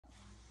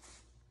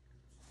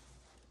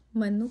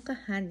Manuka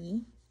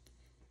Honey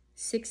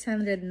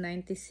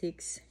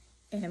 696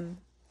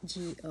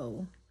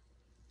 MGO.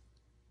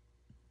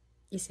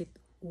 Is it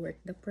worth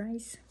the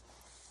price?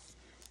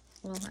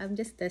 Well, I'm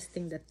just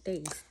testing the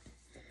taste.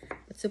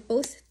 It's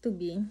supposed to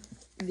be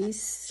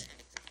this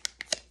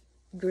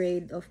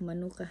grade of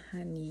Manuka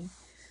Honey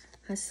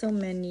has so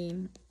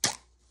many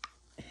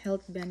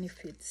health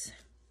benefits,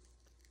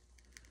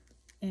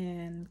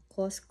 and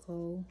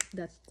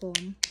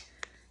Costco.com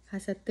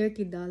has a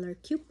 $30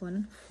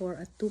 coupon for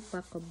a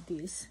 2-pack of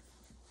this.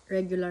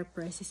 Regular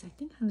price is I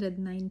think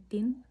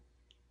 $119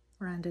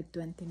 or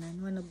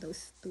 $129, one of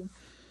those two,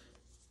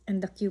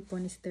 and the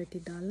coupon is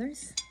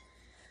 $30.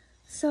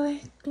 So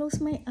I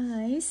closed my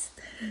eyes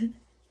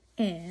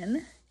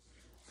and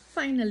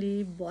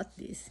finally bought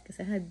this because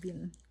I had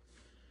been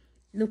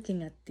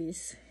looking at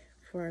this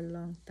for a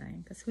long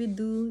time, because we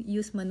do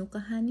use Manuka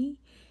Honey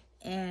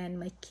and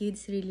my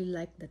kids really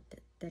like the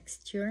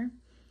texture,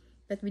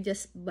 but I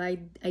just buy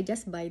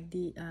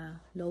the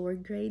lower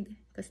grade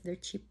because they're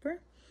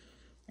cheaper.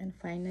 And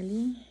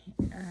finally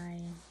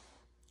I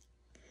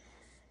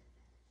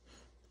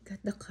got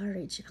the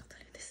courage.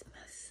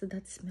 Actually,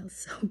 that smells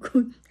so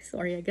good.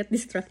 Sorry, I got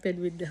distracted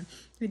with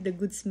the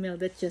good smell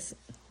that just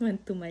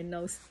went to my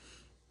nose.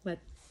 But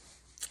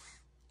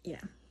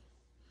yeah,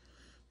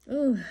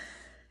 oh,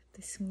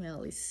 the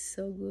smell is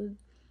so good.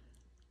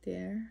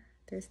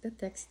 There's the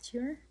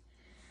texture.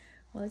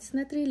 Well, it's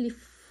not really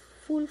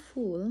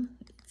full.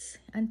 It's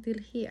until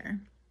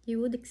here.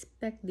 You would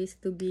expect this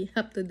to be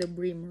up to the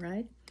brim,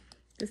 right?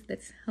 Because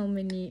that's how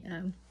many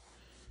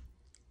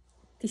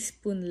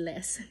teaspoon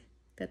less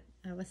that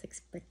I was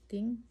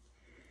expecting.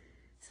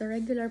 So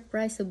regular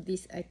price of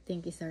this I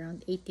think is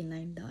around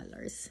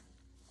 $89,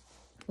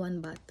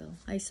 one bottle.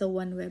 I saw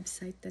one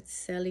website that's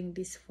selling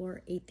this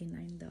for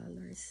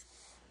 $89.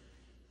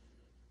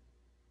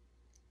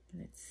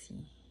 Let's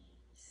see.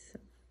 So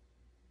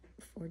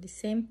for the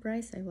same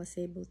price, I was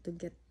able to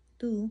get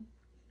 2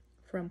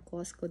 from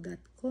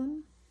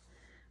Costco.com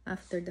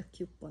after the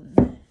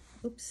coupon.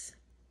 Oops,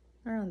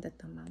 around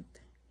that amount.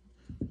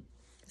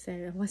 Because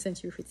I wasn't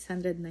sure if it's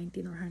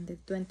 $119 or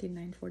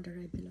 $129 for the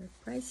regular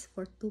price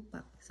for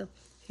 2-pack. So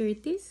here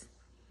it is.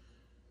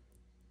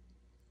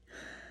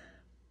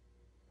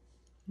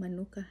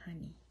 Manuka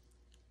Honey.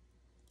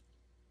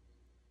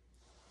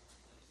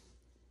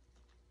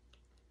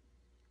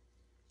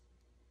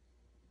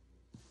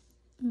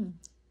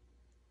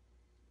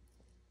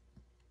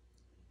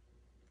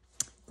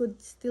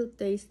 Could still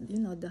taste,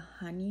 the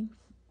honey,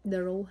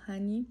 the raw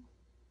honey,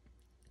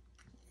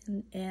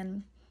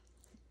 and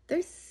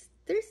there's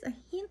a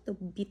hint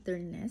of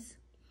bitterness,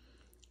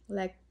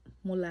 like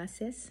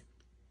molasses.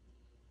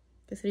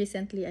 Because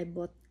recently I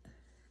bought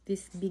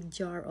this big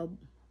jar of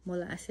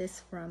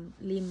molasses from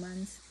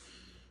Lehman's,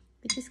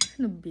 which is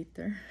kind of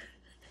bitter.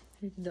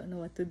 I don't know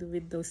what to do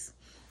with those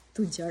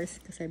 2 jars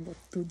because I bought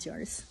 2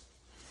 jars.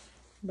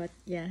 But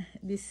yeah,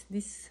 this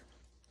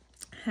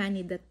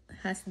honey that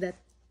has that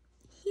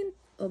hint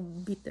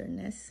of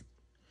bitterness,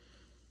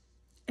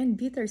 and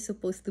bitter is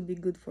supposed to be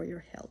good for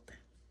your health.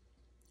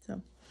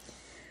 So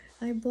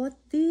I bought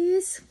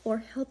this for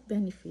health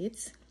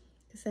benefits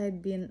because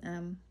I'd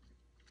been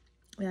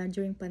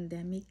during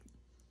pandemic,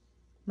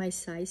 my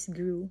size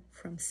grew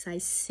from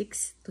size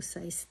 6 to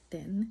size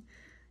 10,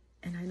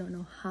 and I don't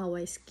know how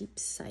I skipped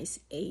size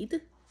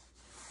 8.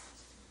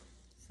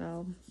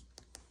 So,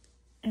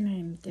 and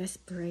I'm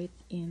desperate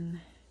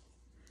in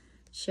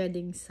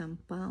shedding some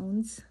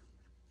pounds,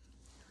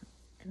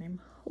 and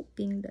I'm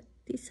hoping that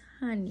this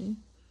honey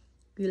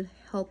will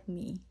help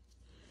me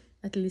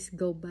at least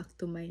go back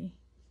to my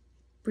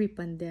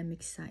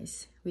pre-pandemic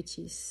size, which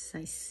is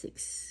size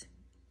 6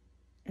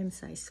 and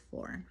size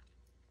 4.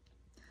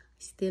 I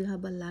still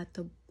have a lot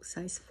of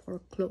size 4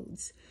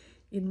 clothes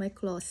in my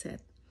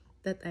closet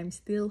that I'm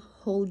still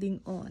holding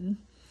on,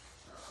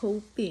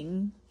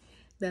 hoping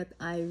that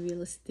I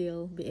will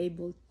still be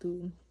able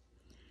to,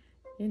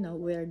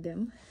 wear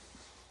them.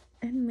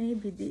 And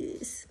maybe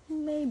just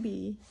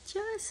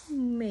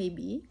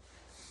maybe,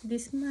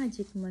 this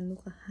magic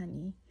Manuka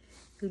Honey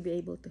will be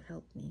able to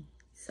help me.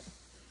 So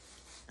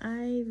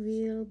I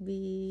will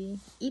be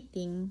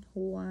eating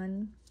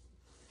 1/2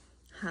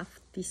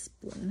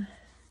 teaspoon,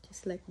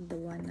 just like the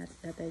one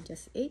that I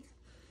just ate,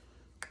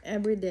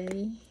 every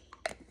day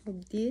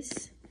of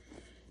this.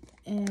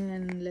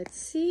 And let's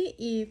see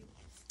if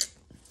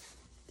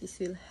this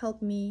will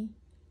help me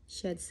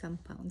shed some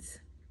pounds.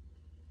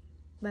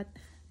 But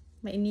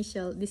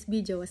this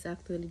video was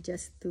actually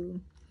just to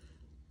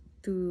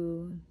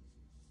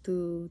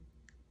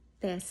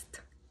test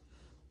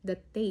the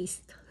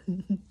taste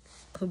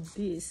of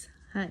this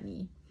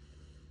honey,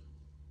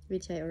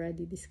 which I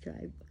already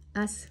described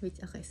as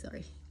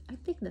sorry, I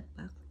take that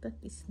back.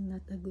 That is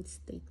not a good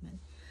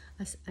statement.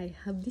 As I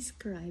have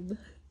described,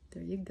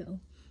 there you go,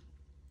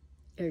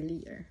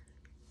 earlier.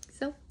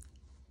 So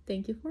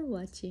thank you for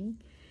watching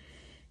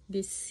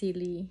this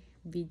silly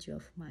video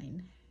of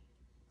mine.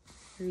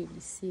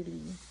 Really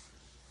silly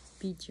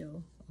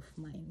video of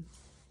mine.